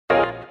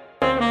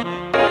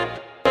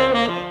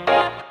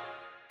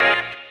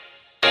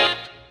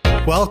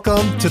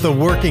Welcome to The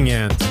Working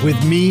Ant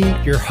with me,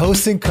 your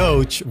host and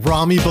coach,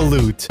 Rami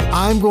Balut.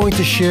 I'm going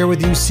to share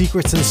with you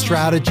secrets and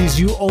strategies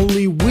you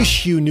only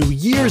wish you knew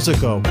years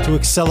ago to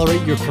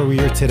accelerate your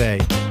career today.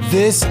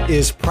 This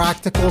is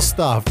practical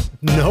stuff,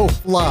 no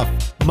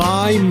fluff.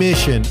 My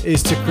mission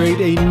is to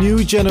create a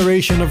new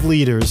generation of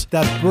leaders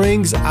that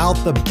brings out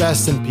the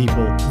best in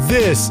people.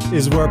 This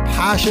is where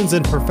passions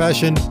and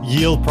profession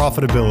yield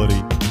profitability.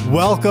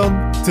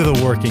 Welcome to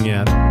The Working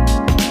Ant.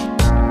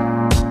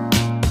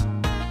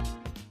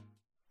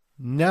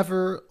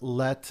 Never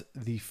let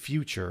the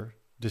future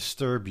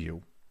disturb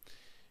you.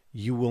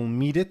 You will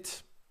meet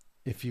it,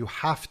 if you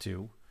have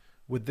to,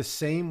 with the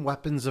same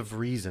weapons of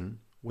reason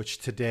which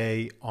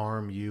today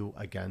arm you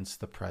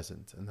against the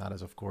present. And that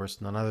is, of course,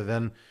 none other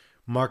than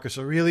Marcus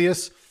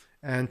Aurelius.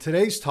 And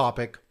today's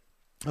topic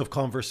of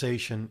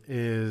conversation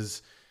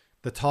is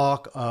the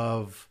talk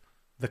of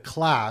the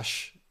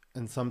clash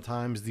and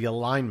sometimes the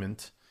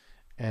alignment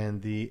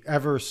and the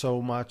ever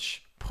so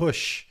much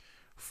push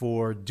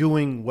for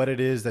doing what it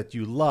is that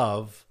you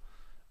love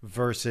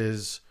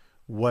versus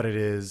what it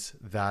is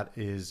that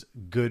is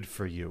good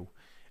for you.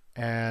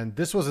 And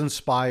this was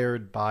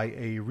inspired by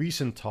a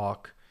recent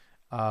talk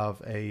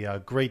of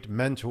a great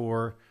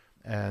mentor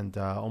and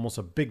almost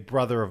a big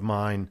brother of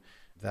mine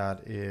that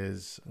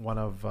is one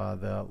of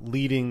the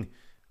leading,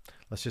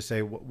 let's just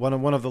say one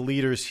of the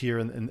leaders here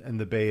in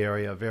the Bay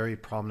Area, a very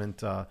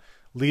prominent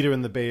leader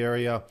in the Bay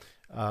Area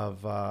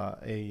of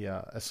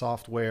a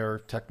software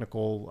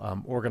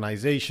technical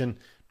organization.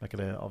 I'm not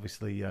going to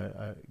obviously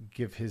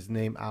give his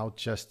name out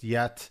just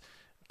yet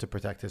to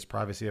protect his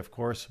privacy, of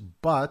course,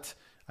 but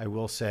I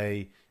will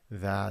say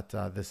that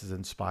this is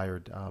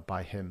inspired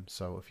by him.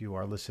 So if you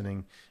are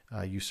listening,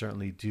 you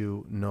certainly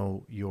do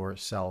know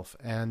yourself.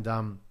 And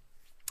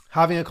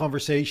having a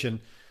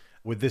conversation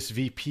with this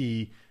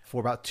VP for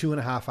about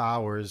 2.5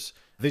 hours,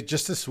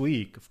 just this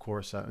week, of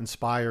course,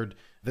 inspired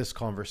this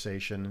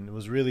conversation. And it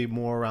was really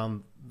more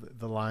around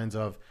the lines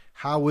of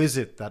how is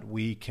it that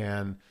we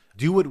can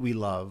do what we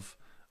love,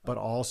 but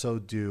also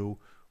do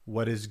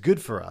what is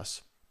good for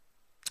us.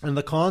 In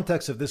the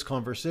context of this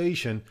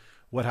conversation,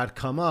 what had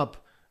come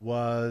up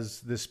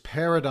was this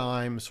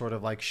paradigm sort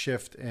of like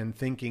shift in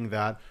thinking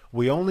that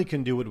we only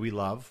can do what we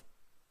love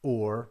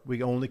or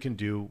we only can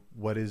do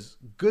what is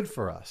good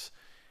for us.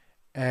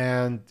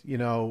 And, you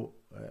know,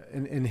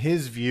 in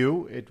his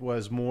view, it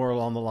was more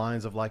along the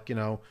lines of like, you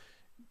know,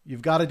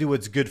 you've got to do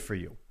what's good for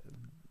you.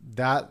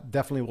 That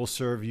definitely will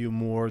serve you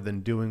more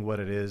than doing what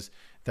it is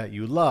that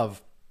you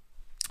love.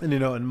 And, you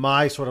know, and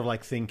my sort of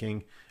like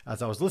thinking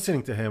as I was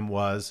listening to him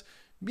was,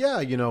 yeah,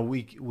 you know,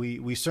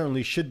 we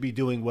certainly should be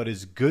doing what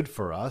is good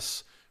for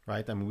us,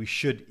 right? I mean, we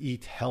should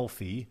eat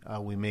healthy.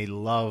 We may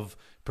love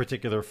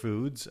particular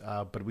foods,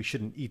 but we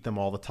shouldn't eat them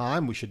all the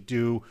time. We should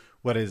do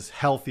what is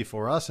healthy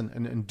for us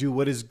and do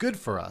what is good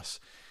for us,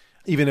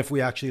 even if we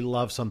actually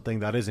love something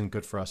that isn't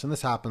good for us. And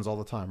this happens all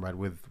the time, right?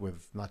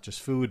 With not just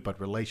food, but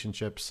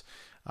relationships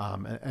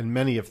and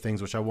many of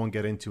things, which I won't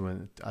get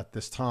into at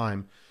this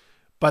time.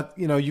 But,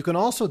 you know, you can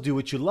also do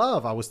what you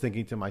love. I was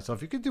thinking to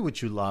myself, you can do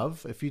what you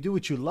love. If you do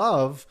what you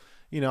love,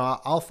 you know,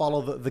 I'll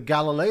follow the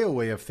Galileo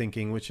way of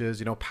thinking, which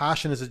is, you know,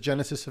 passion is a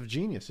genesis of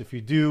genius. If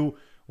you do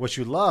what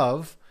you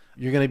love,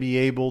 you're going to be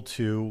able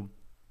to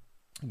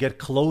get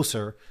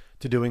closer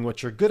to doing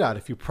what you're good at.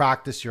 If you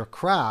practice your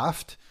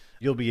craft,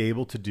 you'll be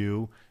able to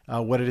do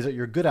what it is that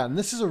you're good at. And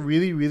this is a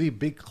really, really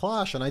big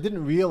clash. And I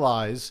didn't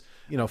realize,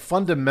 you know,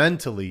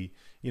 fundamentally,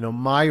 you know,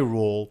 my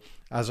role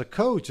as a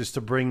coach is to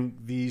bring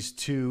these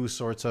two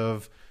sorts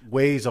of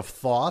ways of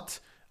thought,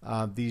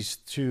 these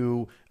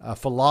two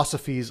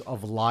philosophies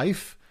of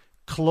life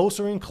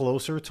closer and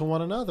closer to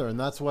one another. And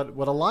that's what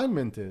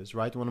alignment is,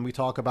 right? When we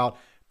talk about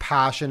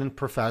passion and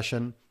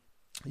profession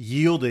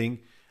yielding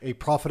a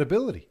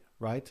profitability,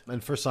 right?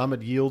 And for some,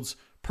 it yields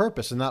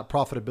purpose. And that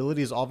profitability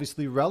is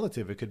obviously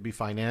relative. It could be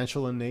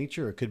financial in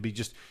nature. It could be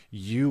just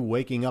you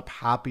waking up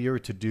happier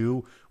to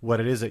do what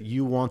it is that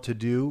you want to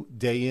do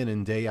day in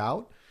and day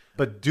out.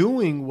 But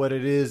doing what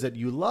it is that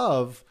you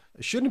love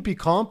shouldn't be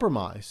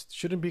compromised,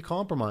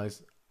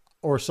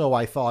 or so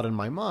I thought in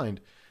my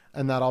mind.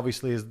 And that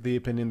obviously is the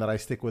opinion that I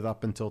stick with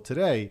up until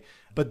today.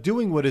 But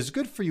doing what is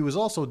good for you is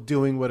also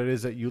doing what it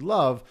is that you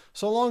love,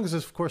 so long as,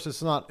 of course,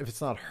 if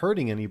it's not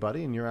hurting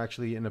anybody and you're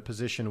actually in a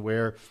position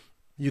where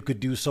you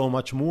could do so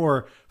much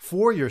more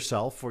for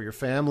yourself, for your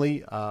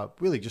family,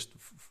 really just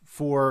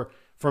for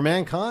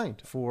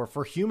mankind,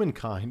 for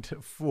humankind,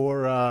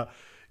 for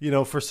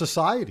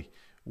society.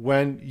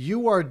 When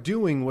you are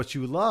doing what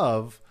you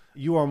love,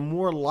 you are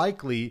more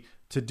likely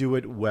to do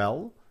it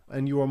well,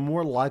 and you are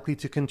more likely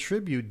to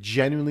contribute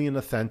genuinely and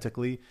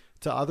authentically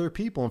to other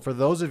people. And for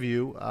those of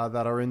you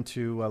that are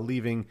into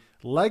leaving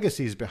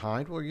legacies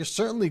behind, well, you're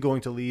certainly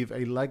going to leave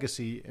a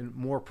legacy in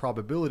more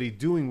probability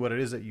doing what it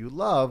is that you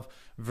love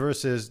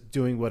versus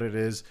doing what it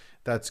is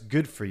that's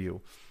good for you.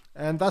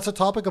 And that's a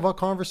topic of our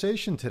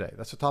conversation today.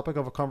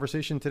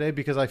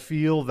 Because I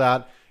feel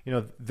that, you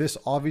know, this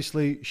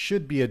obviously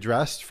should be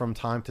addressed from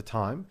time to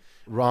time.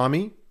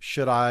 Rami,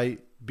 should I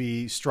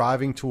be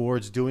striving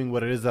towards doing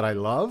what it is that I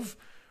love?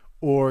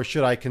 or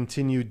should I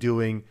continue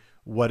doing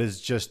what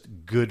is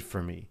just good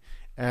for me?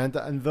 And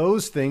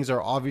those things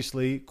are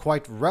obviously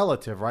quite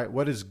relative, right?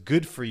 What is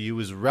good for you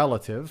is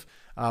relative.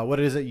 What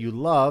it is that you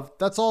love,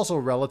 that's also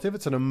relative.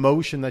 It's an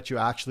emotion that you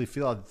actually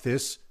feel at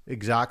this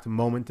exact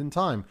moment in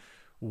time.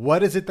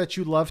 What is it that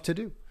you love to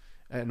do?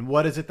 And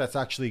what is it that's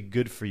actually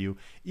good for you?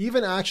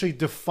 Even actually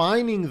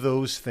defining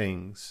those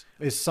things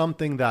is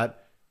something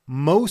that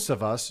most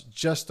of us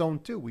just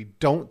don't do. We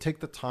don't take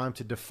the time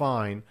to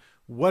define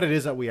what it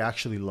is that we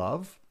actually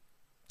love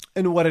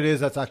and what it is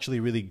that's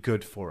actually really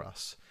good for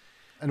us.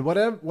 And what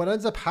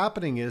ends up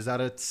happening is that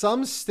at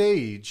some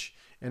stage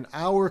in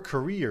our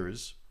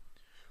careers,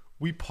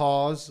 we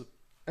pause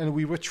and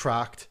we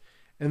retract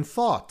in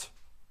thought.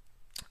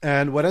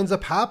 And what ends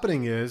up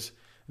happening is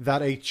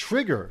that a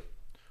trigger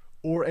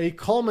or a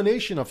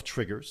culmination of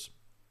triggers,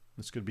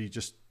 this could be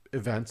just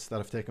events that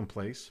have taken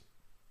place,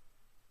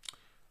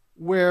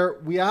 where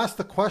we ask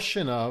the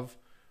question of,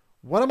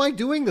 what am I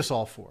doing this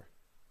all for?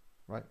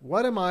 Right?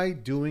 What am I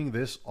doing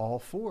this all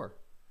for?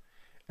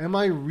 Am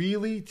I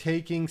really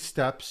taking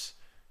steps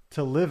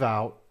to live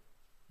out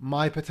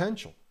my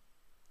potential?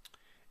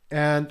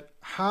 And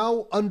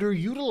how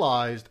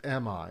underutilized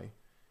am I?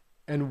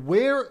 And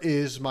where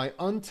is my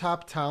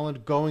untapped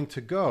talent going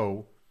to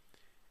go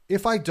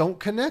if I don't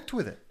connect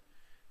with it?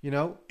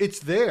 It's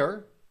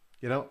there.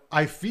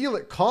 I feel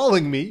it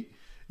calling me.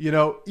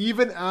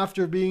 Even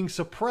after being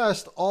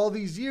suppressed all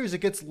these years, it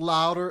gets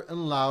louder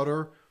and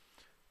louder,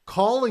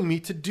 calling me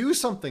to do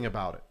something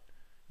about it.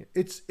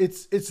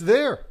 It's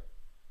there.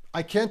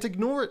 I can't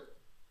ignore it.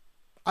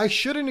 I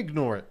shouldn't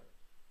ignore it.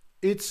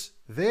 It's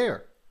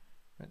there.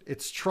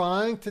 It's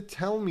trying to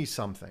tell me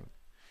something.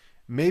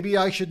 Maybe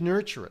I should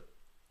nurture it,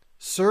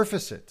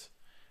 surface it,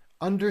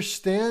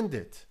 understand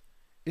it.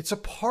 It's a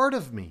part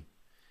of me.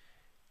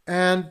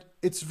 And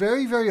it's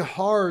very, very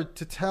hard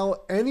to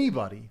tell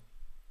anybody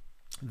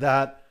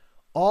that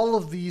all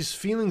of these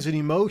feelings and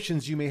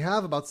emotions you may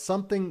have about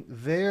something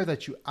there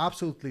that you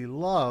absolutely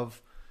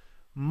love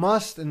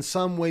must in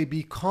some way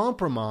be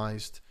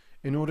compromised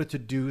in order to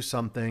do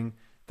something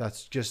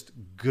that's just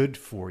good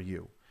for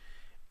you.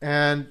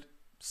 And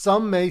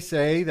some may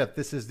say that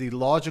this is the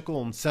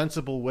logical and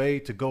sensible way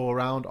to go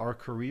around our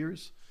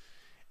careers.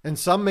 And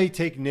some may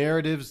take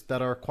narratives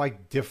that are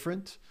quite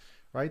different,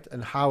 right?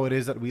 And how it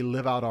is that we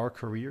live out our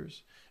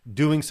careers,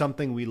 doing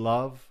something we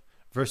love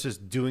versus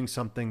doing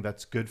something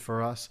that's good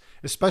for us,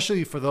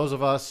 especially for those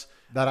of us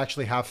that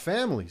actually have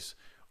families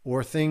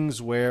or things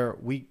where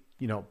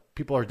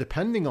people are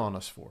depending on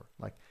us for.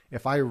 Like,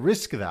 if I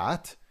risk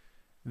that,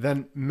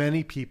 then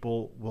many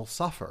people will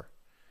suffer.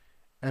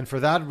 And for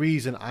that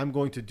reason, I'm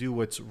going to do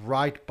what's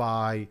right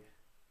by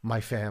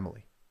my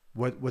family,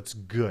 what's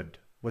good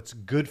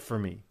for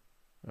me,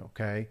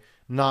 okay?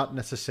 Not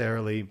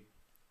necessarily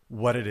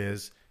what it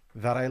is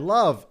that I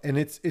love. And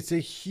it's a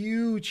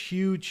huge,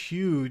 huge,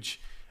 huge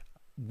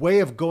way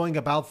of going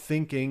about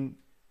thinking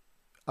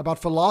about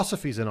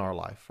philosophies in our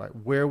life, right?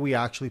 Where we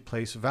actually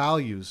place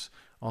values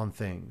on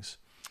things.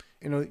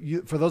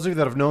 For those of you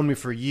that have known me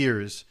for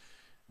years,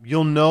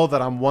 you'll know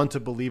that I'm one to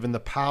believe in the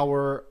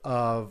power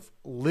of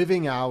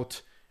living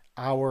out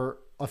our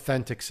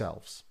authentic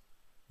selves,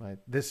 right?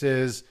 This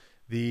is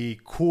the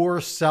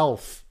core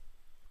self,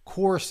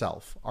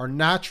 our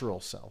natural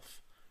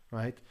self,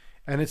 right?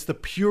 And it's the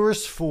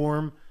purest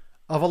form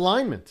of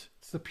alignment.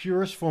 It's the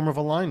purest form of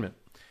alignment.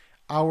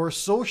 Our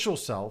social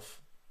self,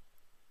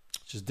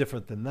 which is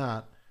different than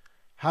that,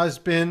 has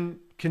been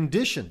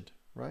conditioned,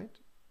 right?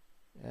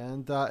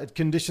 And it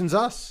conditions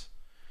us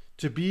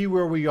to be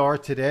where we are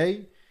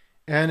today,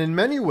 and in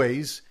many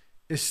ways,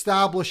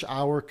 establish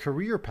our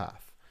career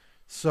path.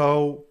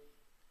 So,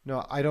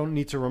 I don't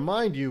need to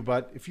remind you,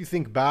 but if you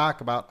think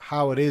back about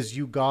how it is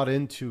you got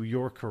into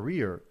your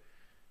career,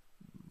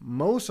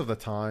 most of the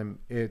time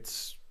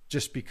it's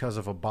just because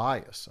of a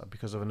bias,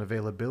 because of an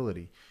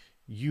availability.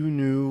 You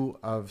knew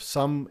of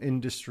some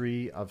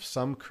industry, of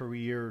some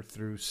career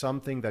through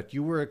something that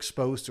you were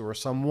exposed to or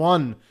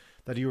someone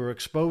that you were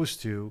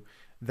exposed to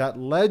that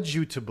led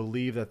you to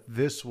believe that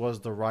this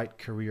was the right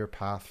career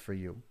path for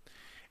you.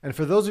 And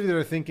for those of you that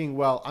are thinking,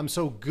 well, I'm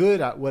so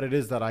good at what it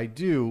is that I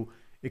do,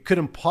 it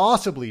couldn't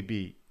possibly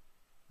be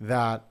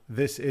that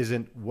this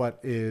isn't what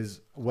it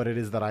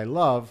is that I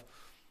love.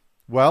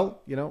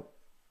 Well,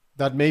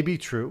 that may be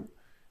true,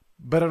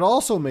 but it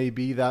also may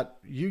be that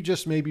you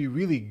just may be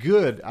really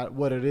good at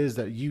what it is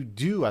that you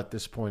do at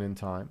this point in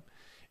time.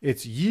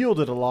 It's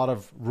yielded a lot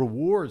of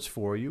rewards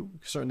for you. You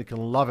certainly can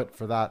love it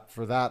for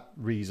that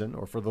reason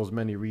or for those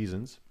many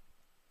reasons.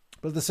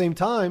 But at the same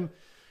time,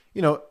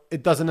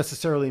 it doesn't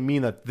necessarily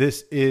mean that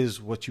this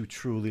is what you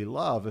truly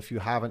love if you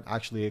haven't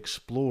actually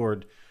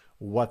explored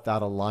what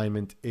that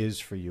alignment is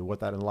for you, what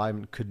that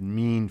alignment could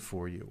mean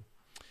for you.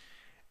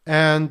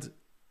 And,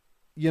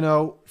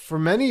 for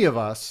many of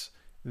us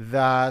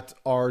that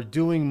are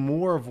doing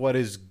more of what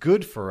is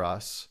good for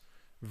us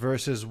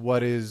versus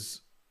what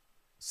is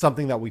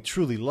something that we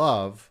truly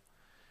love,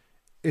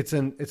 it's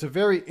a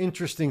very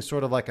interesting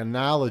sort of like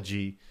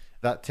analogy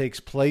that takes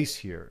place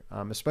here,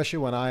 especially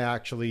when I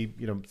actually,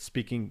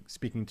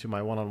 speaking to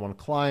my one-on-one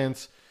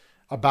clients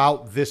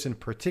about this in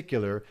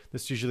particular.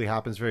 This usually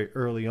happens very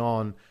early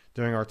on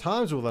during our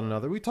times with one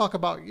another. We talk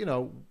about,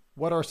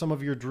 what are some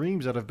of your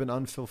dreams that have been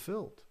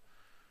unfulfilled,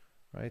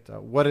 right?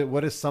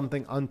 What is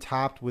something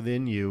untapped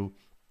within you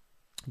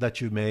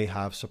that you may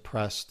have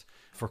suppressed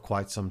for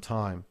quite some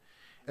time?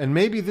 And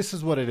maybe this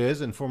is what it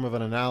is in form of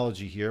an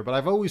analogy here, but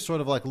I've always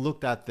sort of like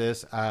looked at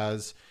this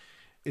as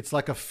it's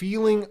like a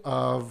feeling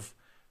of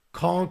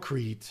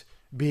concrete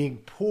being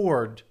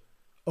poured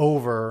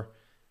over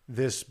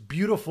this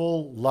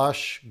beautiful,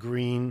 lush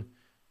green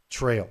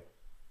trail,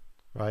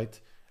 right?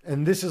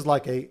 And this is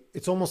like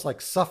it's almost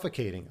like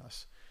suffocating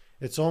us.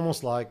 It's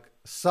almost like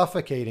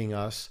suffocating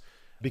us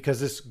because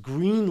this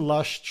green,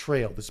 lush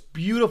trail, this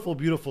beautiful,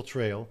 beautiful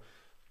trail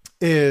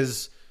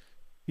is,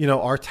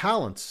 our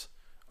talents,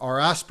 our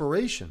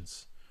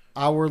aspirations,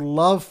 our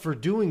love for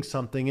doing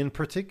something in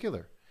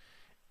particular.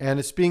 And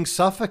it's being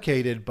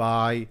suffocated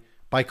by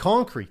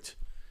concrete.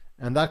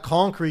 And that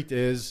concrete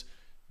is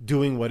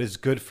doing what is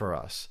good for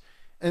us.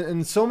 And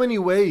in so many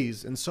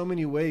ways,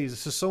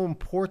 this is so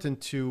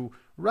important to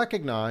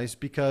recognize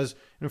because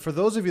for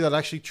those of you that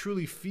actually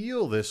truly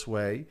feel this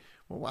way,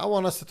 I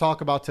want us to talk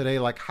about today,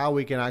 like how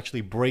we can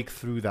actually break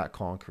through that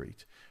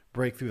concrete.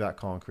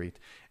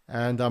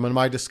 And in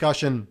my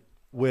discussion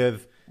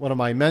with one of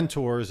my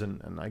mentors,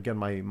 and again,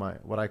 my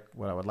what I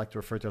would like to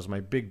refer to as my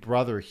big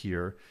brother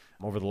here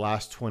over the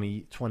last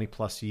 20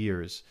 plus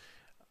years,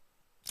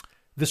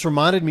 this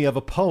reminded me of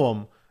a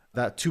poem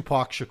that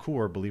Tupac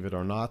Shakur, believe it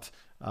or not,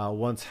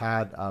 once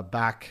had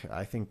back,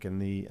 I think in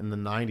the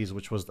 90s,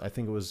 which was, I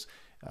think it was,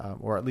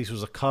 or at least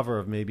was a cover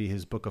of maybe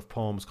his book of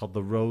poems called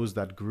The Rose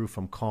That Grew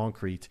from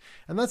Concrete.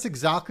 And that's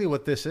exactly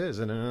what this is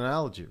in an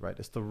analogy, right?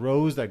 It's the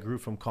rose that grew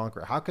from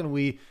concrete. How can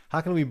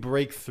we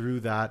break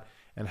through that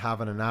and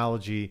have an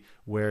analogy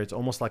where it's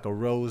almost like a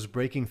rose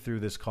breaking through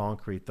this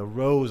concrete? The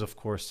rose, of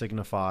course,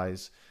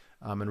 signifies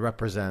and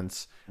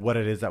represents what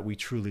it is that we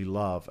truly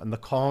love. And the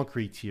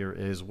concrete here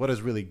is what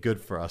is really good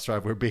for us,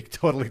 right? We're being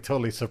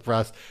totally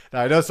suppressed.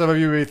 Now, I know some of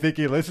you may be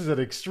thinking, this is an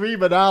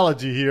extreme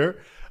analogy here,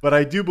 but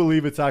I do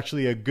believe it's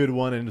actually a good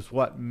one, and it's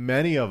what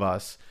many of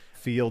us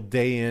feel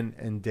day in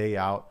and day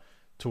out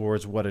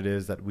towards what it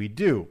is that we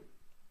do.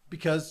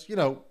 Because,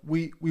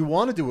 we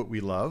want to do what we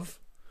love.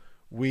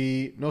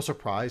 No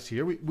surprise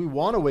here, we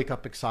want to wake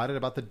up excited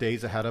about the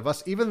days ahead of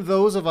us. Even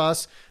those of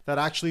us that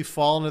actually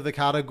fall into the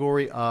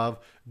category of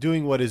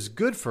doing what is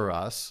good for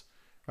us,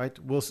 right?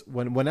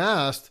 When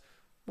asked,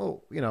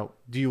 well,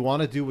 do you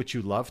want to do what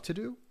you love to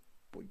do?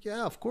 Well,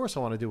 yeah, of course I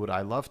want to do what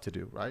I love to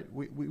do, right?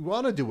 We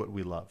want to do what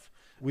we love.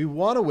 We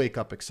want to wake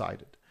up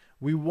excited.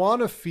 We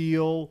want to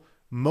feel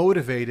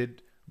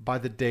motivated by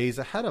the days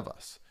ahead of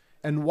us.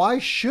 And why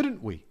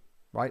shouldn't we,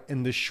 right,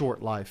 in this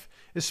short life?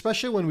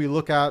 Especially when we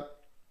look at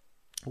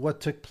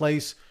what took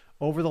place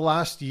over the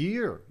last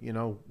year,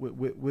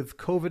 with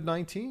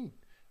COVID-19,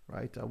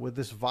 right? With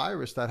this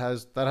virus that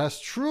has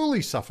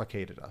truly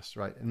suffocated us,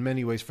 right? In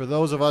many ways, for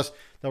those of us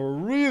that were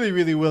really,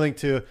 really willing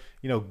to,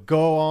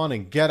 go on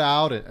and get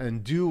out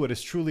and do what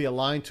is truly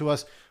aligned to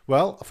us.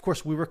 Well, of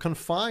course, we were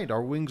confined.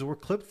 Our wings were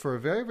clipped for a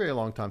very, very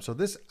long time. So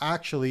this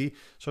actually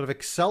sort of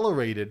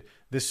accelerated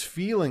this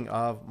feeling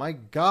of, my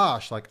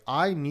gosh, like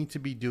I need to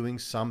be doing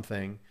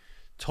something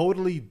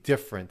totally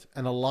different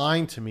and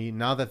aligned to me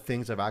now that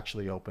things have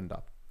actually opened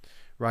up,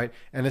 right?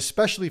 And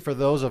especially for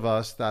those of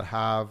us that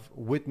have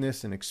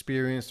witnessed and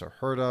experienced or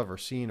heard of or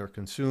seen or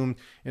consumed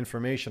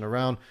information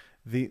around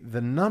the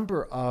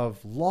number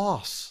of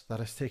loss that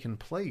has taken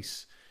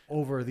place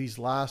over these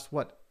last,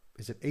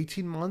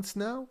 18 months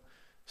now?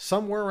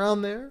 Somewhere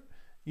around there,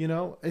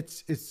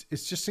 it's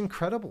just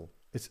incredible.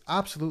 It's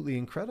absolutely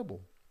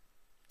incredible.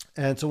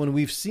 And so when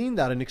we've seen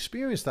that and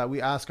experienced that, we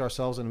ask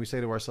ourselves and we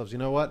say to ourselves,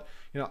 what?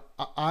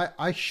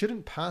 I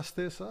shouldn't pass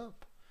this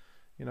up.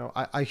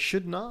 I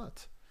should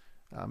not.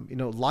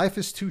 Life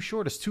is too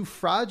short. It's too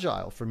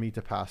fragile for me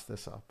to pass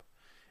this up.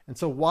 And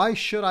so why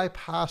should I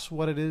pass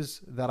what it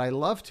is that I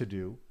love to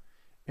do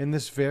in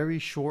this very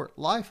short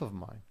life of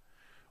mine?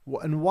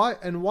 And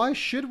why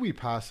should we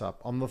pass up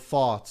on the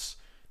thoughts,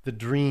 the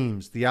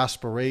dreams, the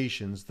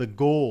aspirations, the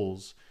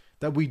goals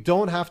that we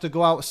don't have to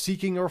go out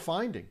seeking or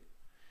finding?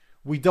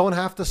 We don't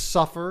have to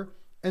suffer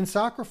and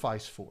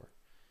sacrifice for,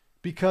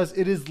 because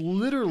it is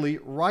literally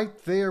right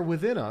there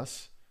within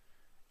us,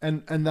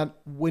 and that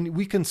when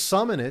we can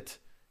summon it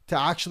to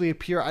actually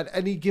appear at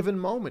any given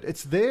moment,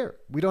 it's there.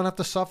 We don't have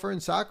to suffer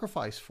and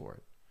sacrifice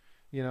for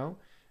it.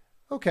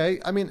 Okay.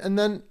 I mean, and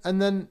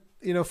then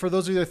for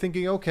those of you that are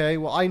thinking, okay,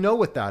 well, I know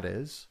what that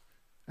is,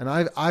 and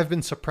I've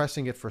been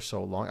suppressing it for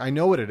so long. I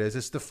know what it is.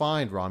 It's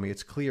defined, Rami.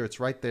 It's clear.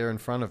 It's right there in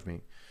front of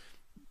me.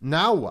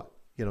 Now what?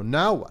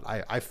 Now what?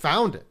 I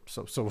found it.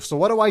 So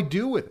what do I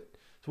do with it?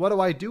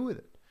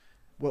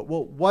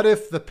 Well, what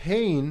if the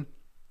pain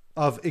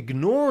of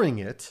ignoring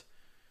it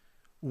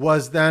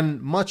was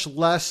then much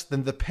less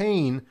than the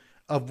pain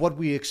of what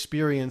we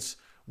experience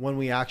when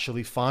we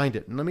actually find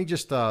it? And let me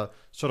just sort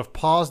of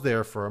pause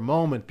there for a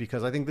moment,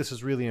 because I think this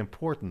is really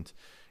important.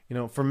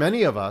 For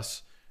many of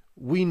us,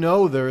 we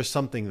know there is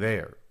something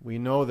there. We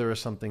know there is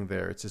something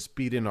there. It's this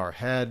beat in our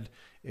head.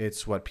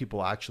 It's what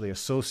people actually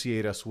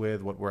associate us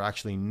with, what we're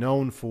actually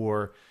known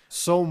for.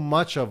 So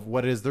much of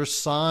what it is, there's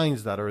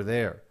signs that are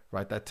there,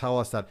 right? That tell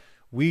us that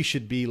we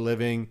should be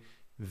living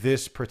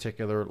this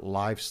particular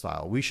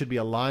lifestyle. We should be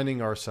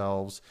aligning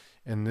ourselves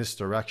in this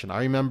direction.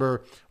 I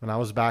remember when I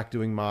was back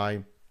doing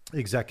my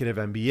executive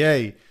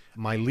MBA,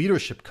 my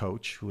leadership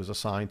coach, who was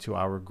assigned to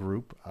our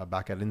group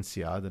back at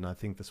INSEAD, and I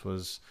think this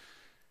was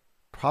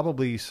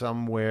probably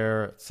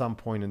somewhere at some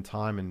point in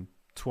time in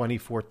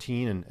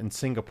 2014 in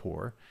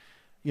Singapore,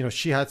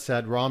 she had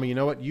said, Rami, you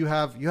know what? You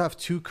have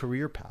two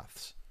career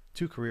paths,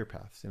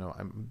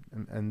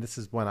 and this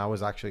is when I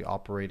was actually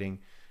operating,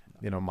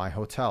 my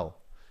hotel.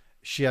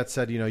 She had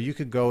said, you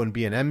could go and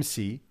be an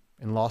MC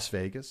in Las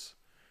Vegas,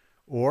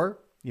 or,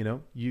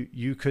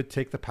 you could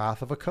take the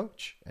path of a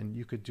coach, and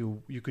you could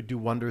do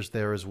wonders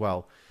there as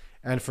well.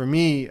 And for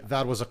me,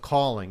 that was a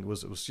calling. It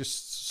was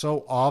just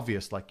so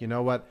obvious. Like, you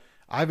know what?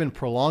 I've been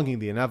prolonging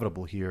the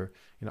inevitable here.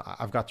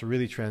 I've got to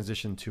really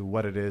transition to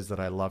what it is that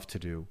I love to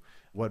do,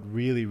 what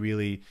really,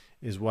 really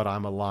is what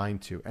I'm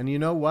aligned to. And you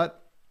know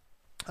what?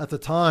 At the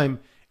time,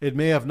 it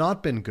may have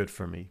not been good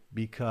for me,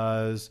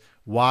 because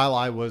while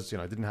I was,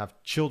 I didn't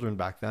have children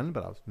back then,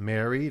 but I was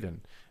married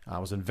and I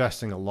was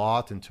investing a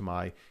lot into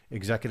my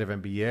executive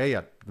MBA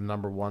at the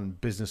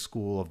 #1 business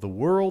school of the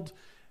world.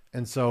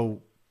 And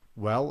so,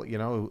 well,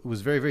 it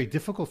was very, very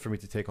difficult for me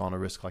to take on a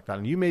risk like that.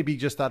 And you may be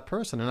just that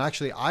person. And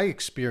actually, I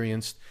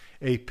experienced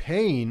a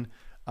pain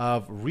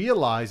of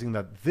realizing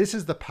that this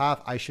is the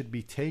path I should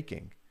be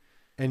taking.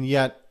 And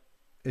yet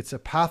it's a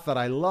path that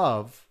I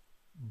love,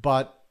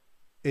 but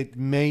it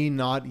may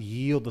not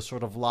yield the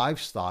sort of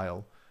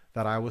lifestyle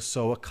that I was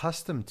so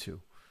accustomed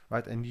to,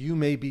 right? And you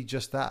may be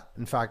just that.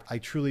 In fact, I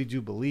truly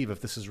do believe,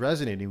 if this is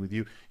resonating with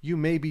you, you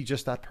may be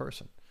just that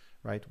person,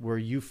 right? Where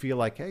you feel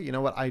like, hey, you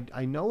know what?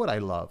 I know what I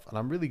love, and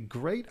I'm really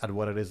great at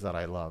what it is that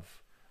I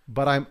love,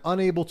 but I'm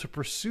unable to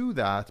pursue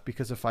that,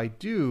 because if I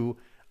do,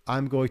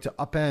 I'm going to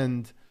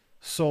upend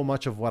so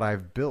much of what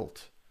I've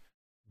built.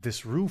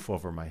 This roof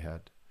over my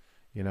head,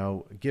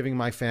 giving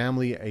my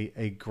family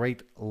a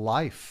great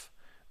life,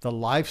 the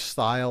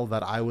lifestyle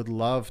that I would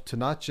love to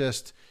not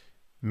just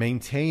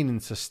maintain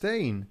and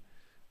sustain,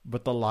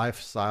 but the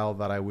lifestyle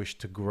that I wish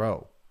to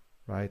grow,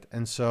 right?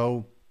 And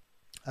so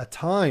at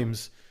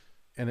times,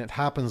 and it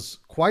happens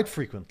quite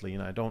frequently,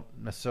 and I don't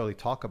necessarily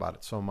talk about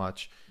it so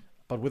much,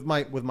 but with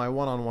my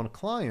one-on-one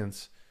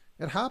clients,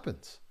 it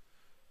happens,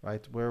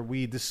 right? Where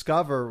we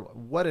discover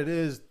what it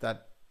is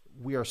that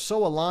we are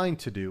so aligned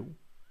to do,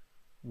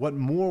 what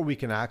more we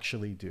can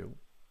actually do.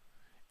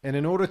 And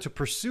in order to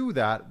pursue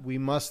that, we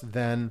must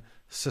then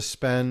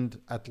suspend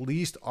at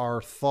least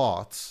our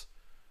thoughts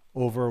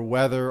over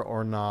whether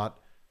or not,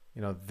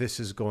 this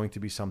is going to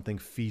be something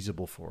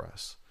feasible for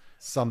us,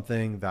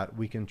 something that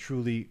we can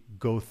truly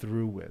go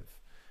through with.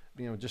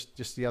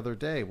 Just the other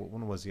day,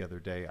 when was the other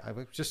day?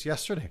 Just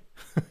yesterday,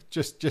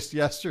 just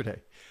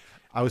yesterday,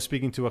 I was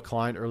speaking to a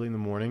client early in the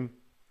morning.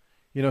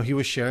 He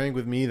was sharing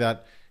with me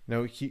that,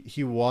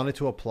 he wanted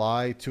to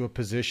apply to a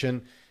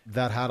position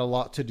that had a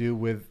lot to do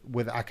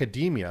with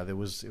academia. It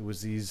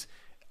was these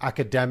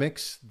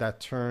academics that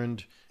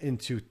turned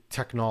into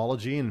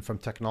technology, and from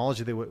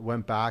technology they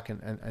went back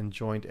and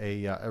joined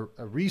a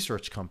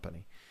research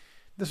company.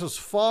 This was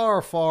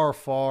far, far,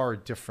 far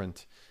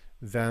different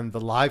than the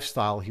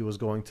lifestyle he was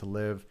going to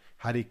live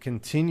had he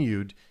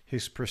continued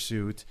his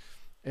pursuit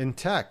in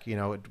tech.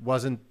 It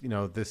wasn't,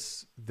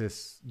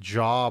 this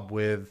job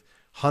with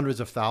hundreds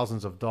of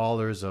thousands of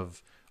dollars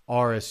of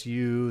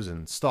RSUs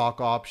and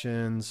stock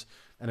options.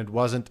 And it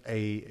wasn't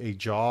a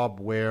job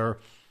where,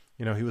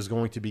 he was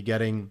going to be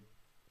getting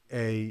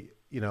a,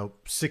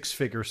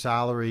 6-figure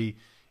salary.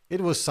 It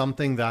was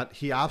something that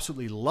he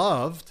absolutely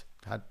loved,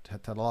 had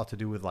a lot to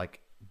do with like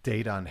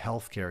data and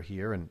healthcare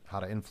here and how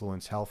to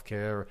influence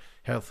healthcare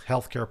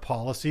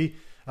policy,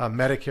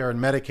 Medicare and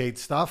Medicaid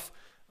stuff.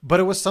 But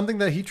it was something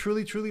that he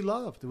truly, truly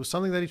loved. It was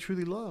something that he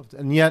truly loved.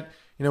 And yet,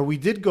 we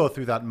did go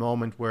through that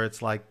moment where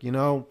it's like,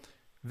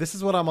 this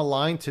is what I'm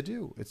aligned to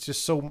do. It's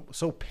just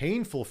so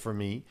painful for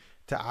me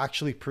to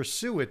actually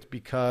pursue it,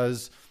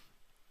 because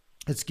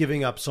it's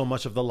giving up so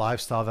much of the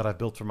lifestyle that I've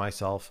built for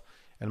myself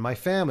and my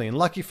family. And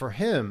lucky for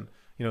him,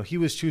 he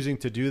was choosing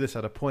to do this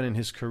at a point in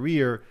his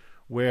career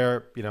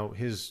where,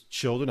 his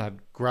children had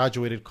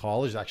graduated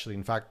college. Actually,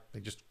 in fact, they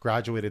just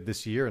graduated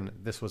this year, and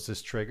this was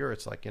his trigger.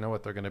 It's like,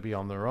 they're going to be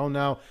on their own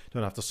now.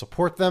 Don't have to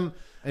support them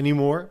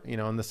anymore,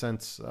 in the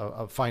sense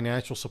of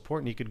financial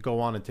support. And he could go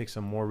on and take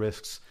some more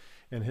risks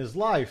in his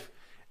life.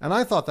 And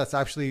I thought that's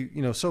actually,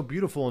 so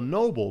beautiful and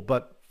noble.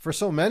 But for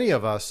so many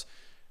of us,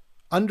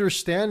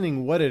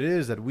 understanding what it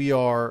is that we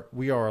are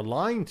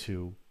aligned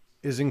to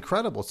is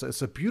incredible. So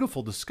it's a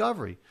beautiful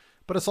discovery,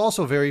 but it's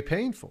also very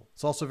painful.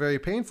 It's also very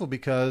painful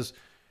because,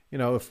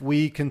 if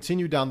we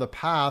continue down the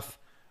path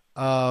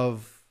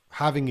of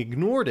having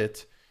ignored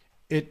it,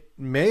 it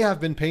may have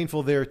been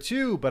painful there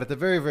too, but at the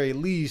very, very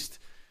least,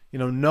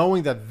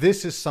 knowing that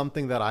this is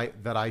something that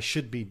I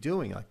should be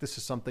doing. Like, this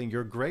is something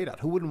you're great at.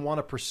 Who wouldn't want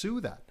to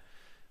pursue that?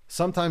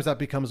 Sometimes that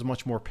becomes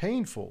much more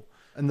painful.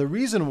 And the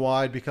reason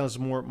why it becomes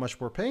much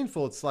more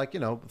painful, it's like,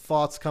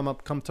 thoughts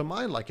come to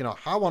mind, like,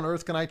 how on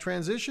earth can I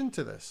transition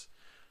to this?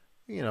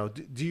 Do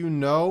you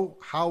know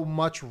how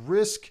much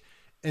risk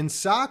and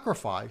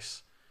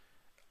sacrifice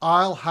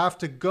I'll have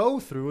to go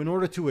through in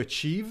order to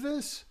achieve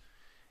this?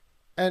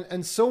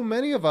 And so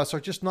many of us are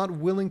just not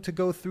willing to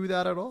go through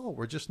that at all.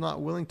 We're just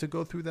not willing to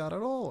go through that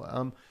at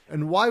all.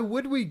 And why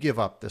would we give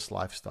up this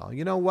lifestyle?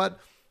 You know what?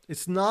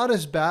 It's not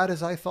as bad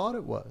as I thought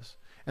it was.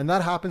 And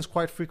that happens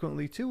quite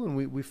frequently too. And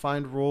we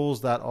find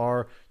roles that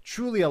are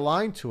truly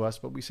aligned to us,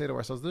 but we say to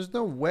ourselves, there's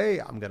no way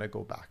I'm going to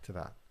go back to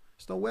that.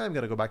 There's no way I'm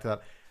going to go back to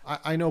that.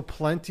 I know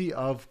plenty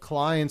of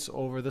clients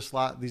over these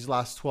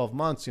last 12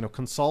 months.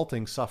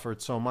 Consulting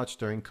suffered so much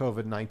during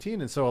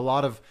COVID-19. And so a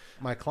lot of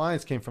my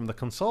clients came from the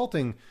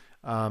consulting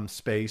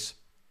space,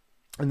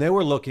 and they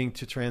were looking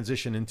to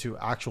transition into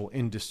actual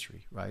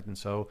industry, right? And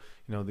so,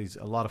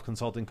 a lot of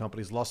consulting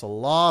companies lost a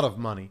lot of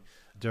money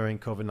during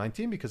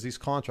COVID-19 because these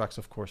contracts,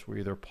 of course, were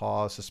either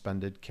paused,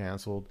 suspended,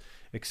 canceled,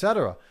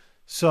 etc.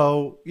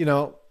 So,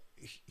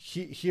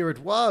 here it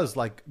was,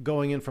 like,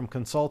 going in from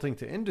consulting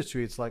to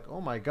industry. It's like,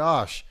 oh my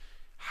gosh,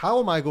 how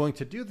am I going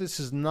to do this?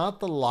 This is not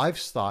the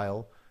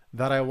lifestyle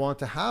that I want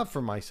to have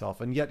for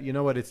myself. And yet, you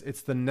know what?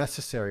 It's the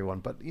necessary one.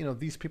 But,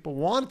 these people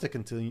wanted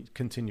to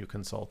continue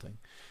consulting.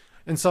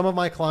 And some of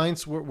my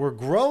clients were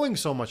growing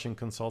so much in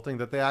consulting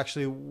that they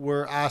actually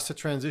were asked to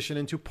transition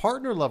into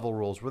partner level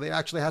roles where they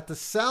actually had to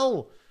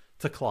sell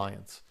to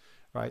clients,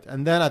 right?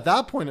 And then at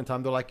that point in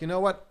time, they're like, you know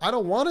what? I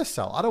don't want to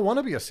sell. I don't want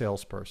to be a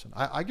salesperson.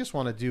 I just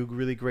want to do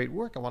really great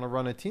work. I want to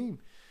run a team.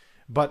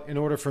 But in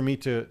order for me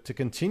to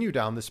continue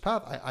down this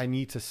path, I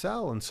need to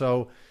sell. And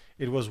so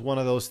it was one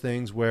of those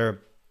things where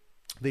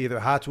they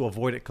either had to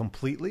avoid it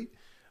completely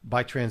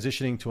by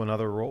transitioning to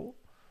another role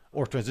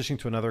or transitioning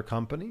to another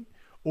company,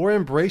 or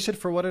embrace it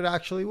for what it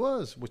actually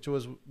was, which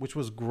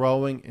was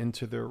growing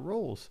into their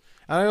roles.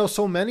 And I know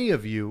so many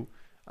of you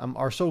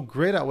are so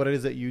great at what it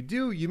is that you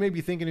do. You may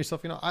be thinking to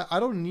yourself, I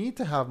don't need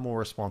to have more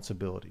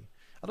responsibility.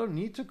 I don't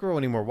need to grow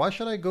anymore. Why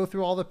should I go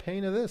through all the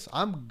pain of this?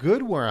 I'm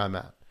good where I'm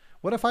at.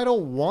 What if I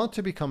don't want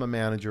to become a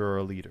manager or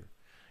a leader?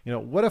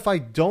 What if I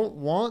don't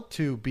want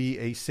to be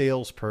a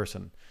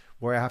salesperson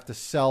where I have to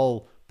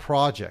sell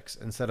projects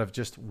instead of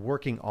just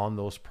working on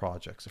those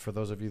projects? For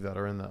those of you that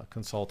are in the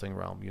consulting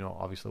realm,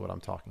 obviously what I'm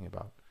talking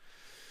about.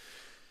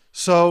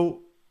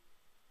 So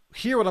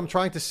here, what I'm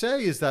trying to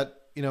say is that,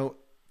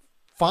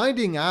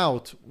 finding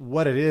out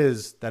what it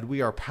is that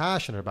we are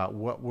passionate about,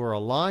 what we're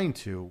aligned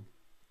to,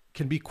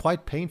 can be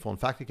quite painful. In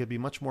fact, it could be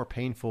much more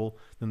painful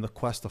than the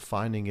quest of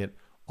finding it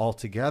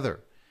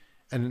altogether.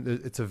 And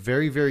it's a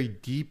very, very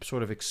deep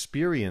sort of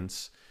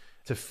experience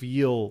to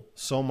feel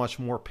so much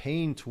more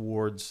pain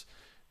towards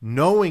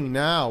knowing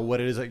now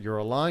what it is that you're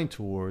aligned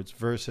towards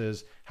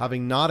versus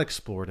having not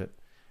explored it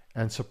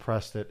and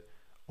suppressed it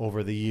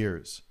over the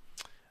years.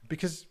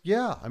 Because,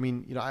 yeah,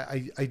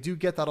 I do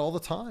get that all the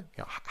time.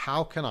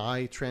 How can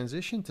I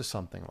transition to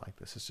something like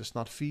this? It's just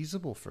not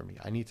feasible for me.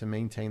 I need to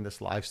maintain this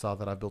lifestyle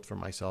that I built for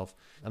myself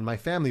and my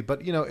family.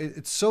 But,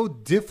 it's so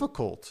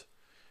difficult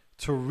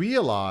to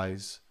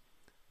realize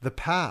the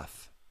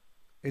path.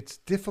 It's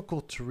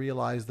difficult to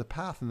realize the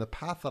path. And the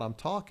path that I'm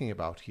talking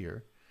about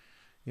here,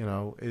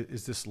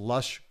 is this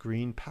lush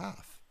green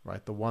path,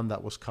 right? The one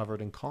that was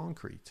covered in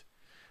concrete.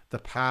 The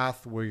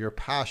path where your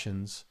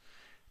passions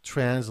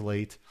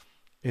translate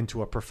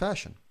into a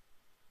profession.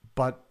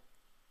 But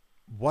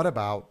what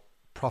about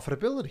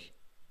profitability?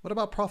 What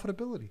about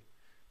profitability?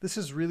 This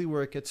is really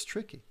where it gets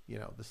tricky.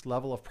 This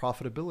level of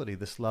profitability,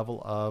 this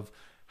level of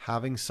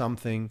having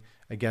something,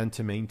 again,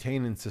 to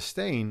maintain and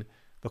sustain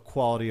the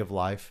quality of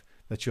life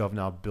that you have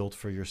now built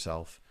for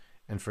yourself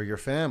and for your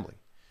family.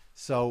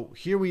 So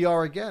here we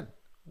are again.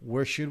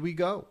 Where should we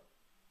go?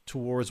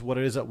 Towards what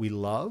it is that we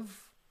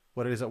love,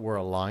 what it is that we're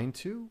aligned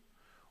to,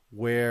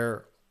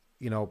 where,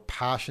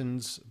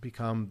 passions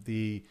become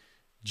the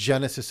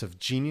genesis of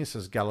genius,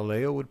 as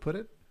Galileo would put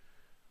it?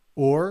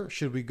 Or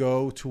should we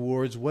go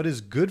towards what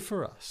is good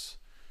for us?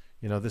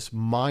 This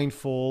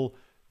mindful,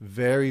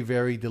 very,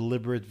 very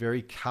deliberate,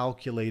 very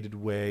calculated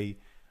way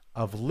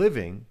of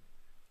living,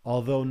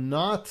 although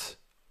not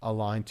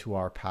aligned to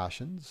our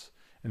passions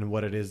and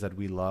what it is that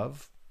we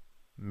love.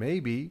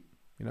 Maybe,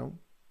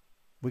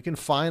 we can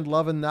find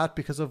love in that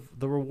because of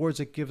the rewards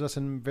it gives us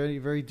in very,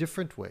 very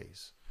different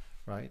ways,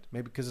 right?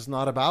 Maybe because it's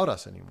not about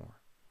us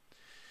anymore.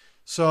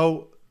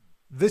 So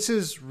this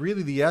is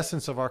really the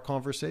essence of our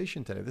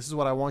conversation today. This is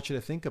what I want you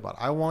to think about.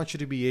 I want you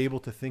to be able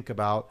to think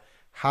about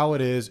how it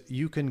is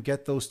you can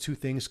get those two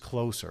things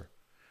closer.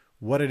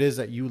 What it is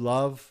that you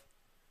love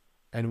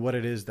and what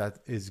it is that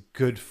is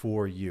good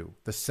for you,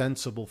 the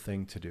sensible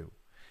thing to do.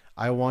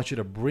 I want you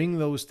to bring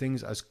those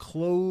things as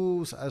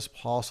close as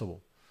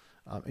possible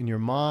in your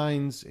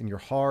minds, in your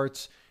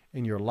hearts,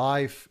 in your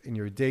life, in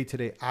your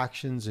day-to-day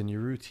actions, in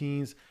your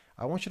routines.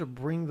 I want you to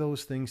bring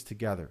those things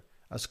together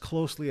as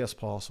closely as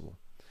possible.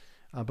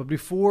 But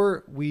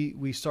before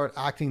we start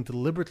acting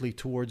deliberately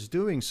towards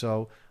doing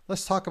so,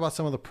 let's talk about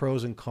some of the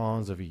pros and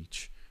cons of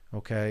each.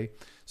 Okay.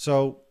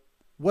 So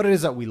what it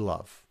is that we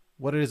love,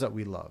 what it is that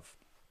we love,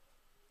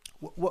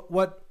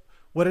 what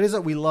it is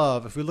that we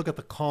love, if we look at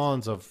the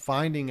cons of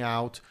finding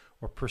out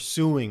or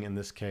pursuing, in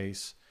this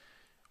case,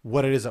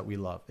 what it is that we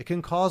love, it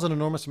can cause an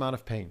enormous amount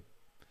of pain.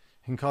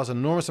 It can cause an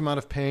enormous amount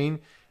of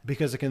pain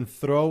because it can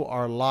throw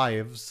our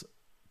lives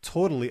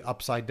totally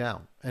upside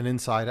down and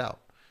inside out,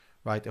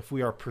 right? If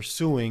we are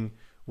pursuing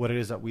what it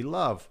is that we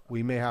love,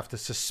 we may have to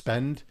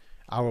suspend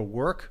our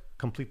work,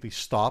 completely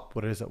stop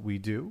what it is that we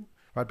do,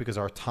 right? Because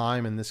our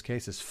time in this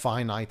case is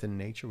finite in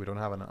nature. We don't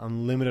have an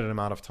unlimited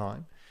amount of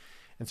time.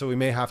 And so we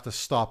may have to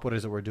stop what it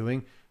is that we're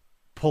doing,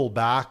 pull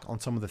back on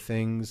some of the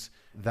things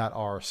that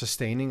are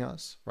sustaining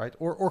us, right?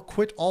 Or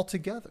quit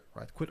altogether,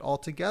 right? Quit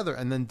altogether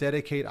and then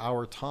dedicate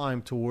our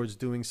time towards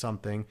doing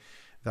something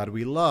that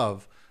we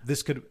love.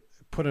 This could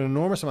put an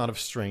enormous amount of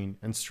strain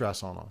and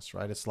stress on us,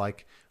 right? It's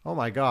like, oh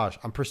my gosh,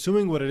 I'm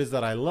pursuing what it is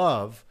that I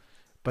love,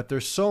 but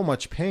there's so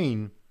much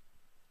pain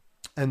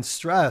and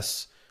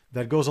stress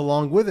that goes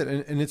along with it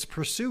in its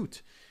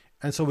pursuit.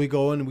 And so we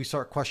go and we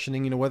start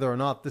questioning, whether or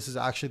not this is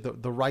actually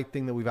the right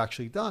thing that we've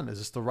actually done. Is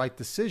this the right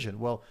decision?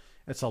 Well,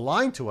 it's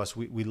aligned to us.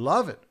 We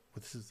love it.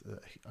 This is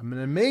an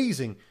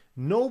amazing,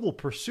 noble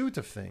pursuit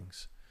of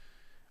things.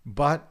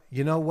 But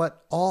you know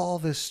what? All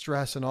this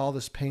stress and all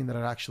this pain that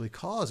it actually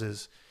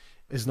causes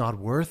is not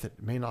worth it.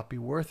 It may not be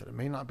worth it. It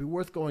may not be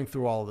worth going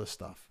through all of this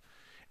stuff.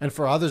 And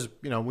for others,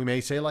 we may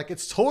say like,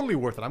 it's totally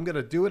worth it. I'm going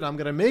to do it. I'm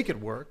going to make it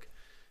work.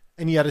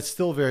 And yet it's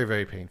still very,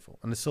 very painful.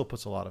 And it still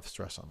puts a lot of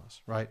stress on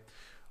us, right?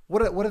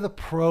 What are the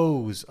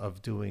pros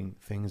of doing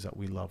things that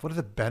we love? What are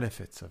the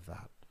benefits of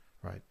that,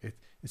 right?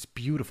 It's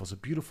beautiful. It's a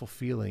beautiful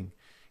feeling,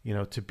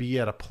 to be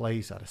at a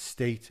place, at a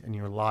state in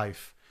your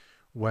life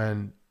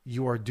when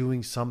you are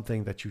doing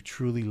something that you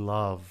truly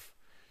love.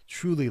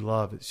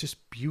 It's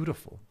just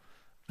beautiful.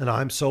 And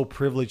I'm so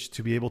privileged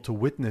to be able to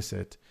witness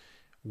it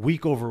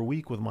week over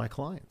week with my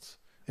clients.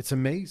 It's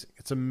amazing.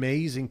 It's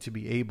amazing to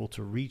be able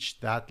to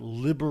reach that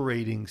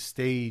liberating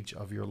stage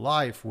of your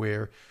life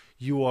where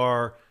you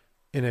are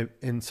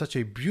in such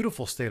a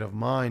beautiful state of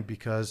mind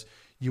because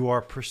you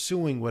are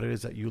pursuing what it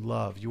is that you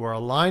love. You are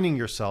aligning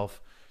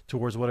yourself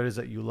towards what it is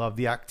that you love.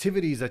 The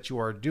activities that you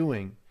are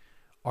doing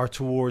are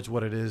towards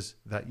what it is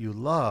that you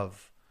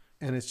love.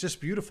 And it's just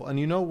beautiful.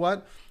 And you know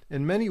what?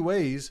 In many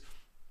ways,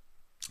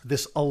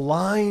 this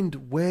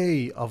aligned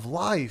way of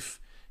life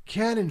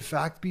can in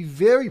fact be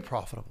very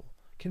profitable.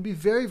 Can be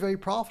very, very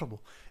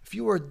profitable. If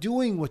you are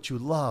doing what you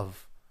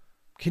love,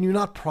 can you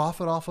not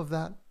profit off of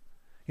that?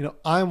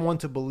 I'm one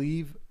to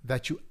believe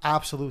that you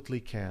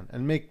absolutely can.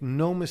 And make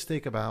no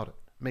mistake about it.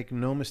 Make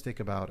no mistake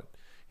about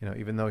it.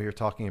 Even though you're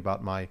talking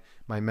about my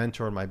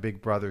mentor, my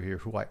big brother here,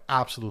 who I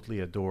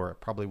absolutely adore,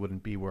 probably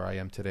wouldn't be where I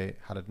am today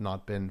had it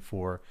not been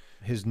for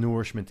his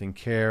nourishment and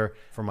care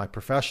for my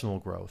professional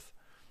growth.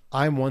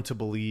 I'm one to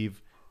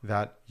believe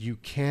that you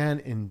can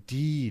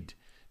indeed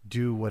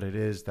do what it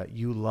is that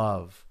you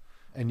love,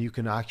 and you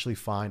can actually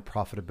find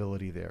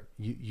profitability there.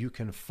 You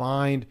can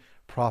find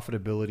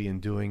profitability in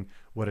doing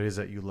what it is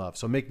that you love.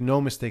 So make no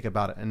mistake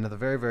about it. And the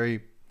very,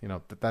 very,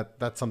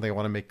 that's something I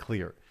want to make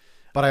clear.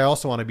 But I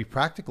also want to be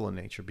practical in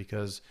nature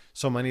because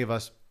so many of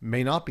us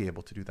may not be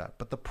able to do that.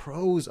 But the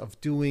pros of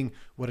doing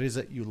what it is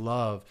that you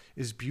love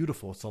is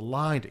beautiful. It's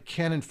aligned. It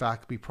can, in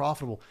fact, be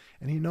profitable.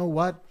 And you know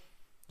what?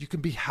 You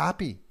can be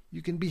happy.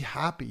 You can be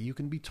happy. You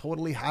can be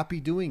totally happy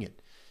doing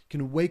it. You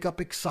can wake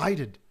up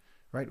excited,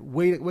 right?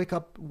 Wake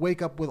up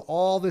with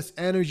all this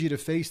energy to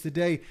face the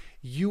day.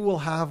 You will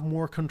have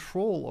more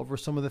control over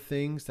some of the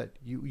things that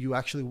you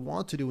actually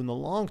want to do in the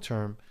long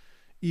term,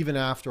 even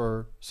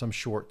after some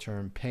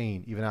short-term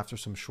pain, even after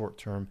some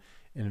short-term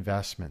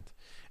investment.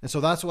 And so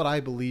that's what I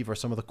believe are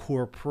some of the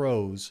core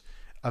pros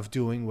of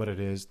doing what it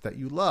is that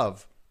you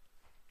love.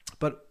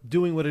 But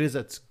doing what it is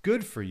that's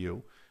good for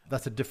you,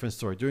 that's a different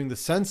story. Doing the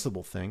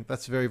sensible thing,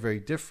 that's very, very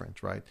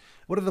different, right?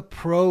 What are the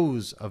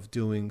pros of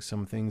doing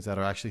some things that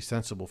are actually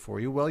sensible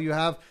for you? Well, you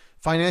have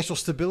financial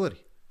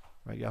stability,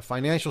 right? You have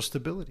financial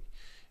stability.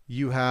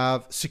 You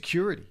have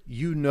security.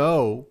 You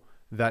know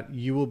that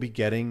you will be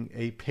getting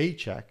a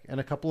paycheck in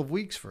a couple of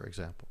weeks, for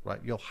example,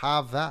 right? You'll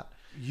have that.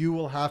 You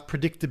will have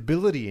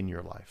predictability in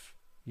your life,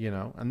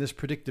 and this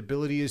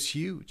predictability is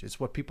huge.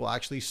 It's what people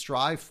actually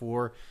strive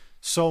for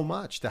so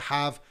much, to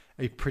have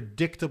a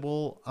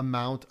predictable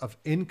amount of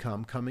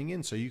income coming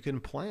in so you can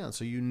plan,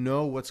 so you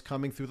know what's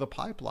coming through the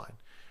pipeline,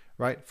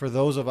 right? For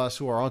those of us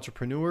who are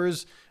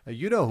entrepreneurs,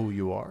 you know who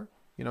you are.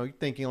 You're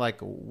thinking like,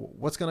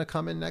 what's going to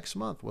come in next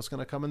month? What's going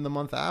to come in the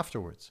month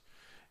afterwards?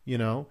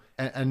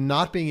 And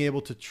not being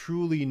able to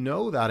truly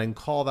know that and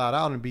call that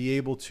out and be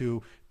able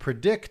to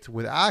predict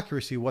with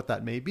accuracy what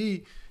that may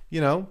be,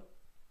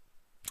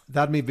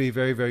 that may be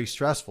very, very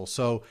stressful.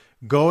 So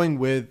going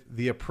with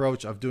the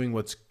approach of doing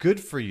what's good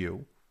for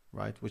you,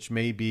 right, which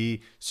may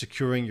be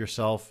securing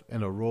yourself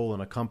in a role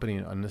in a company,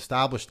 an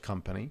established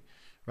company,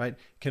 right,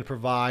 can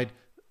provide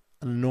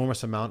an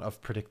enormous amount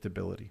of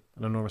predictability,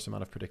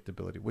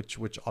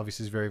 which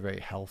obviously is very, very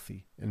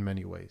healthy in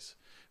many ways,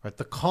 right?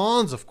 The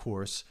cons, of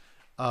course,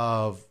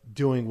 of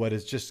doing what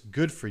is just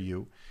good for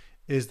you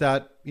is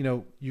that,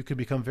 you can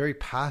become very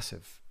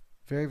passive,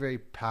 very, very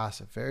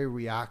passive, very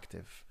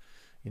reactive.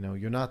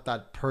 You're not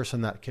that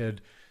person that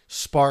could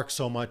spark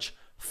so much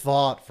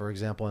thought, for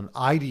example, and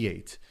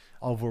ideate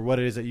over what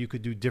it is that you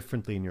could do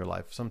differently in your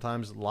life.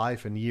 Sometimes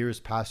life and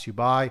years pass you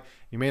by.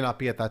 You may not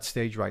be at that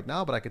stage right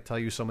now, but I could tell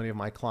you so many of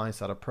my clients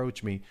that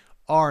approach me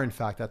are in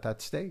fact at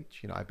that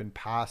stage. I've been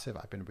passive,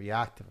 I've been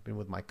reactive, I've been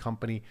with my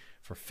company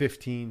for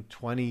 15,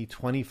 20,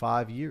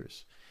 25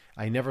 years.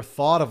 I never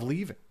thought of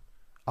leaving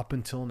up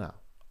until now.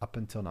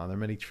 There are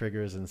many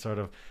triggers and sort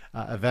of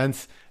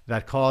events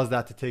that cause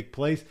that to take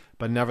place,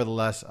 but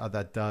nevertheless,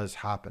 that does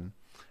happen.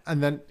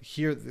 And then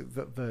here,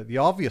 the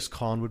obvious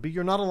con would be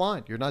you're not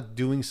aligned. You're not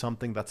doing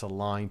something that's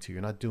aligned to you.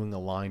 You're not doing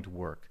aligned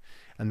work.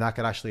 And that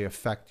could actually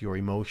affect your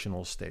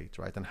emotional state,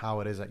 right? And how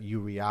it is that you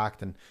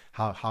react and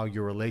how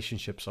your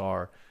relationships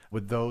are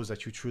with those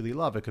that you truly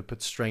love. It could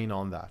put strain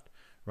on that,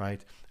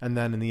 right? And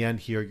then in the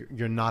end here,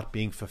 you're not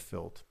being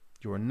fulfilled.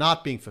 You are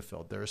not being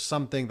fulfilled. There is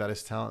something that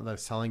is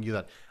telling you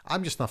that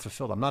I'm just not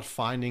fulfilled. I'm not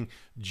finding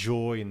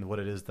joy in what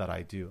it is that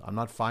I do. I'm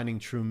not finding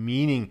true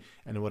meaning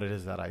in what it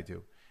is that I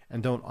do.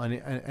 And don't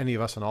any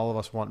of us and all of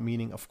us want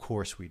meaning? Of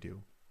course we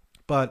do.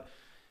 But,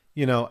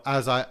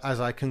 as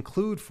I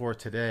conclude for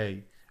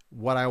today,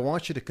 what I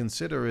want you to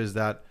consider is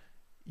that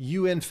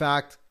you, in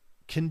fact,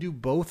 can do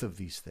both of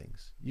these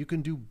things. You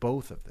can do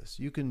both of this.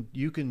 You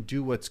can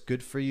do what's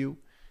good for you,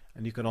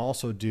 and you can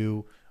also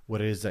do what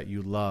it is that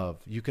you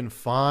love. You can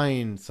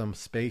find some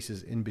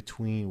spaces in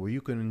between where you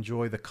can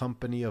enjoy the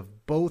company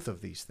of both of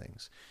these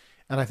things.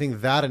 And I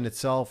think that in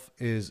itself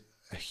is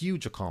a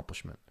huge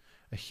accomplishment.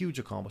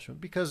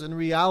 Because in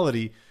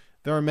reality,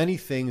 there are many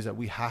things that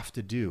we have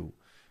to do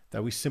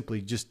that we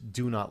simply just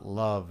do not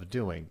love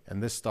doing.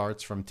 And this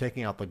starts from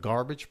taking out the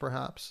garbage,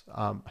 perhaps,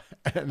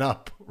 and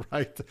up,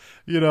 right?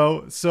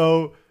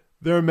 So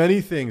there are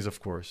many things, of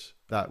course,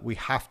 that we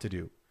have to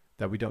do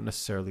that we don't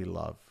necessarily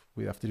love.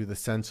 We have to do the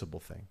sensible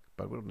thing,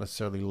 but we don't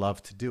necessarily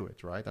love to do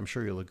it, right? I'm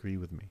sure you'll agree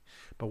with me.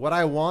 But what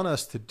I want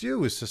us to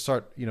do is to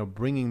start,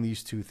 bringing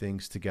these two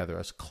things together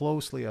as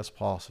closely as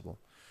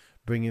possible.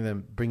 Bringing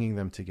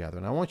them together.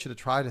 And I want you to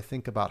try to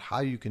think about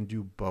how you can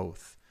do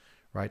both,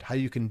 right? How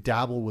you can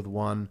dabble with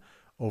one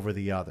over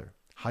the other,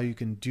 how you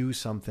can do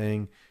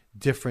something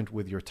different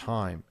with your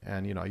time.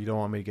 And, you don't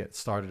want me to get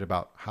started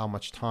about how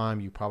much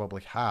time you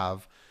probably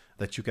have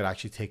that you could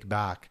actually take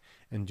back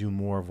and do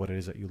more of what it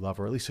is that you love,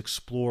 or at least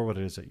explore what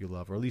it is that you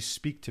love, or at least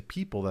speak to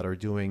people that are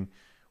doing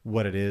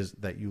what it is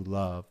that you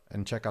love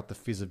and check out the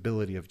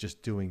feasibility of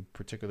just doing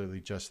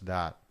particularly just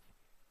that.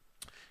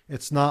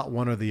 It's not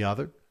one or the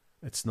other.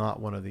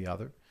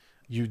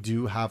 You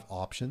do have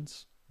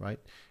options, right?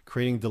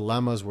 Creating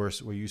dilemmas where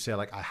you say,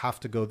 like, I have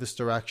to go this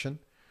direction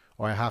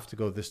or I have to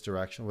go this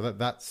direction. Well,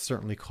 that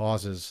certainly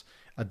causes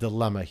a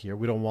dilemma here.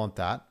 We don't want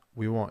that.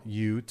 We want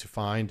you to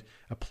find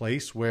a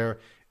place where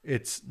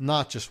it's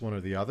not just one or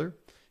the other.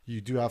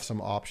 You do have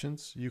some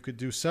options. You could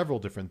do several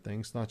different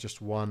things, not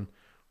just one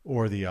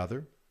or the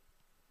other.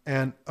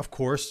 And of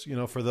course,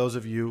 for those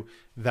of you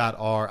that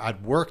are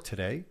at work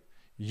today,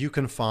 you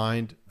can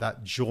find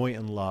that joy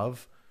and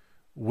love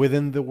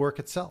within the work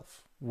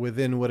itself,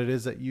 within what it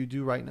is that you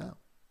do right now,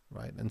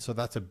 right? And so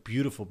that's a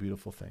beautiful,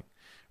 beautiful thing,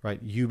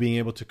 right? You being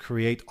able to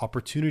create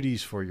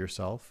opportunities for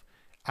yourself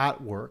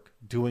at work,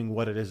 doing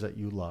what it is that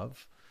you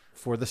love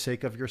for the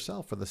sake of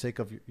yourself, for the sake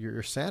of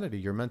your sanity,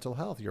 your mental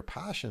health, your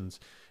passions,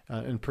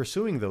 and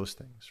pursuing those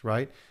things,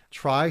 right?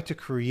 Try to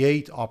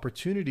create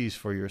opportunities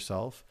for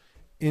yourself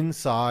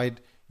inside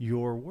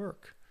your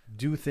work.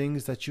 Do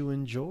things that you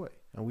enjoy.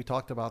 And we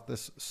talked about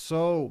this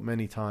so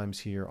many times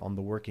here on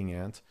The Working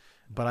Ant,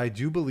 but I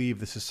do believe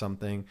this is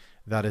something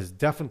that is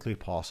definitely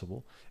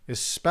possible,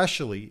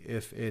 especially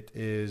if it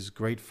is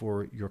great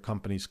for your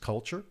company's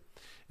culture,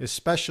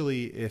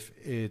 especially if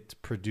it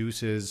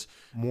produces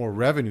more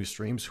revenue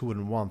streams. Who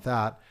wouldn't want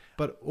that?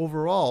 But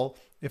overall,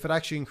 if it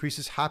actually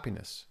increases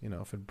happiness,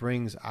 if it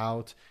brings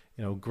out,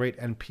 great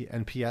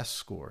NPS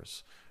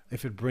scores,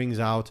 if it brings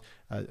out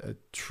a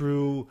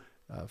true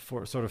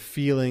for sort of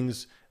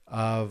feelings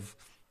of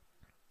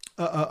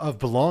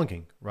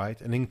belonging,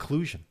 right? And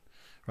inclusion,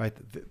 right?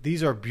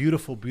 These are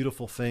beautiful,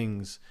 beautiful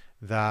things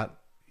that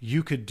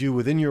you could do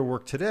within your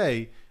work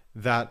today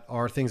that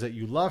are things that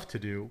you love to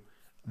do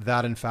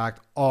that in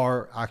fact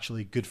are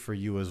actually good for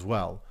you as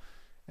well.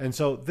 And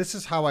so this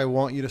is how I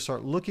want you to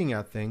start looking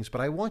at things,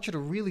 but I want you to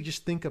really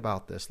just think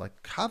about this,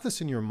 like have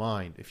this in your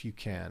mind if you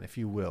can, if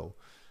you will,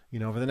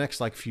 over the next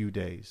few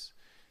days.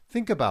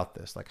 Think about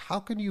this, like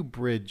how can you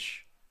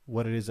bridge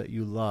what it is that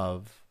you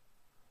love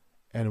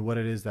and what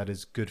it is that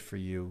is good for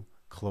you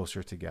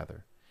closer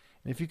together.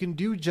 And if you can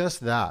do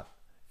just that,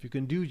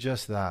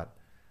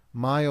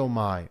 my oh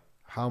my,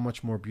 how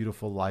much more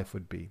beautiful life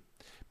would be.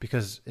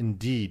 Because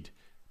indeed,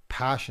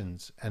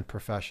 passions and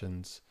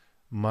professions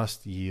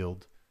must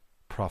yield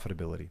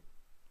profitability.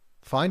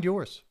 Find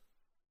yours.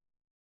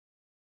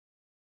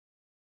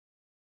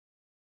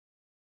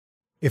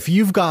 If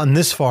you've gotten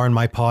this far in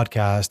my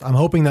podcast, I'm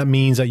hoping that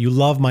means that you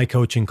love my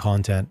coaching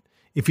content.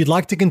 If you'd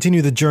like to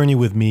continue the journey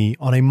with me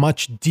on a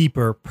much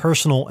deeper,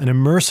 personal, and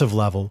immersive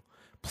level,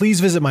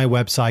 please visit my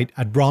website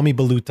at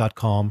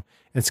ramibalut.com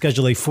and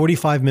schedule a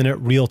 45-minute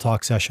Real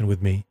Talk session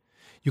with me.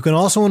 You can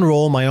also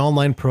enroll in my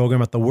online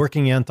program at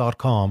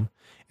theworkingant.com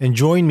and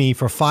join me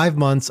for 5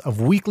 months of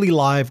weekly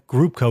live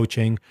group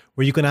coaching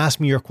where you can ask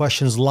me your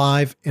questions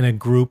live in a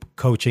group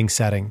coaching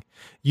setting.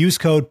 Use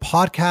code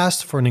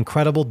PODCAST for an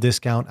incredible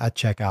discount at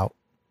checkout.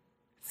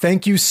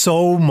 Thank you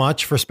so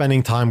much for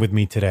spending time with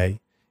me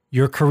today.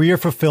 Your career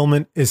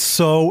fulfillment is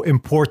so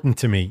important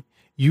to me.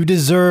 You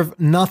deserve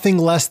nothing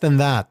less than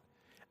that.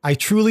 I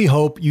truly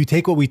hope you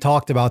take what we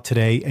talked about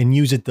today and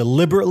use it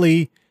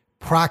deliberately,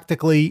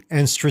 practically,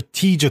 and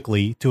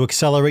strategically to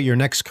accelerate your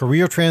next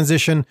career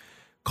transition,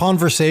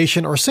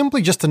 conversation, or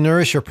simply just to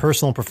nourish your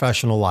personal and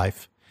professional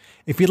life.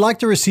 If you'd like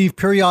to receive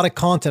periodic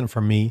content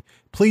from me,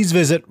 please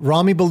visit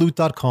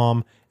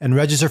ramibalut.com and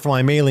register for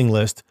my mailing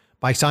list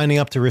by signing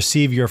up to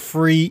receive your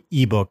free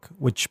ebook,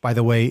 which, by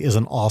the way, is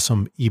an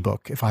awesome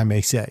ebook, if I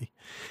may say.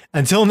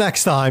 Until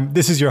next time,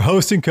 this is your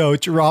host and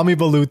coach, Rami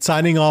Balut,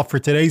 signing off for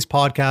today's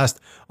podcast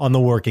on The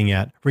Working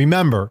At.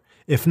 Remember,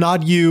 if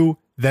not you,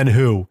 then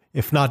who?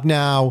 If not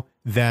now,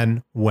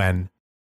 then when?